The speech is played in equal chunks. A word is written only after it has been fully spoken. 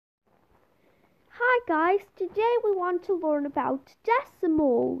guys, today we want to learn about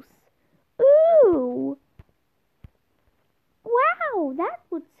decimals. Ooh! Wow, that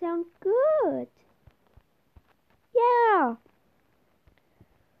would sound good. Yeah.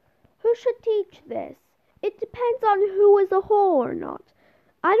 Who should teach this? It depends on who is a whole or not.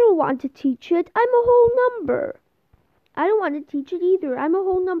 I don't want to teach it. I'm a whole number. I don't want to teach it either. I'm a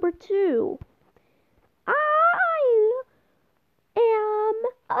whole number too. I am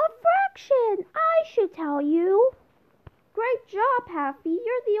a fraction. I should tell you. Great job, Halfy.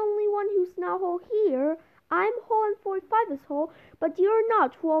 You're the only one who's not whole here. I'm whole and 45 is whole, but you're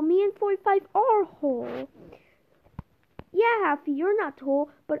not. Well, me and 45 are whole. Yeah, Halfy, you're not whole,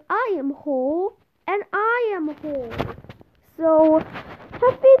 but I am whole, and I am whole. So,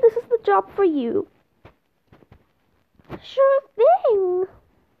 Halfy, this is the job for you. Sure thing.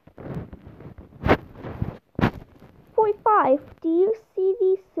 45, do you see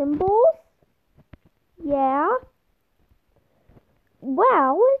these symbols? Yeah.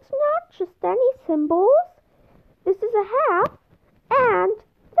 Well, it's not just any symbols. This is a half, and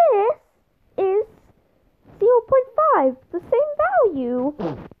this is 0.5, the same value.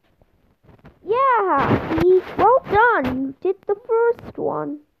 Yeah, Halfy, well done. You did the first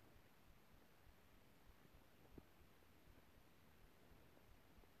one.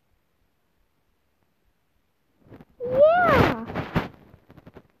 Yeah.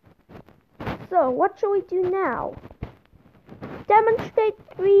 So, what shall we do now? Demonstrate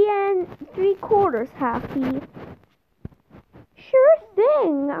 3 3/4, Halfy. Sure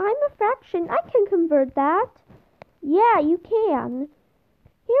thing. I'm a fraction. I can convert that. Yeah, you can.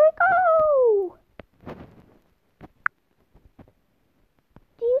 Here we go.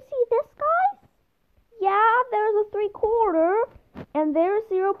 Do you see this, guys? Yeah, there's a 3/4, and there's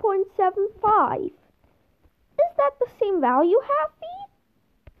 0.75. Is that the same value, Halfy?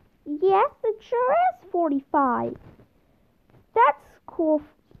 Yes, it sure is 45. That's cool,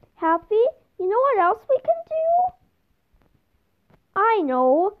 Halfy. You know what else we can do? I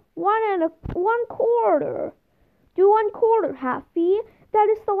know, 1/4. Do 1/4, Halfy. That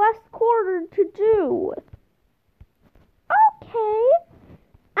is the last quarter to do. Okay.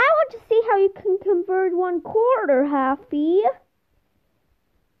 I want to see how you can convert 1/4, Halfy.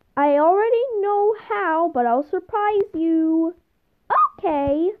 I already know how, but I'll surprise you.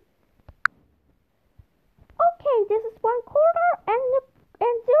 Okay. Okay, this is 1/4 and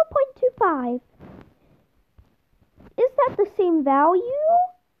 0.25. Is that the same value?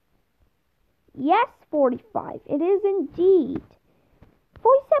 Yes, 45. It is indeed.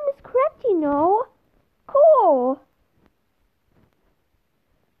 47 is correct, you know. Cool.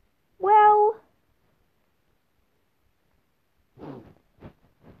 Well,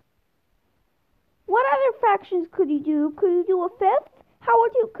 what other fractions could you do? Could you do a fifth? How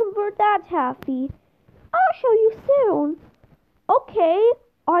would you convert that, Halfy? I'll show you soon. Okay,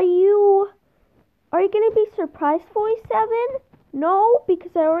 are you gonna be surprised, 47? No,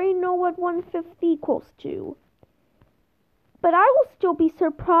 because I already know what 1/5 equals to. But I will still be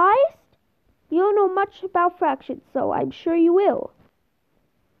surprised. You don't know much about fractions, so I'm sure you will.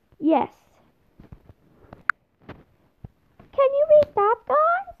 Yes. Can you read that,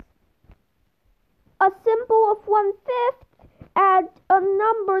 guys? A symbol of 1/5 and a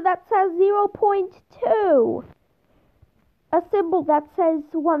number that says 0.2. A symbol that says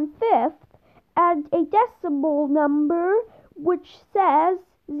 1/5 and a decimal number which says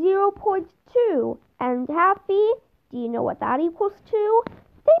 0.2. And Halfy, do you know what that equals to?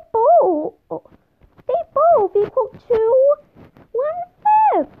 They both equal to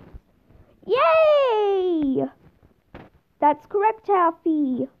 1/5. Yay! That's correct,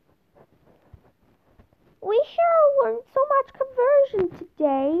 Halfy. We sure learned so much conversion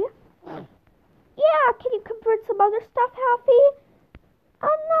today. Yeah, can you convert some other stuff, Halfy?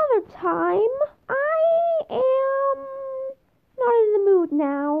 Another time. I am not in the mood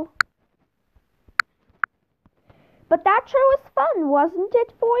now. But that sure was fun, wasn't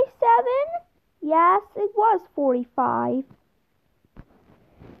it, 47? Yes, it was 45.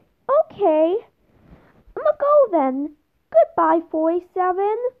 Okay, I'm gonna go then. Goodbye,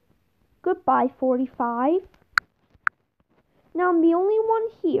 47. Goodbye, 45. Now I'm the only one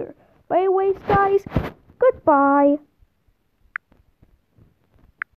here. But anyways, guys, goodbye.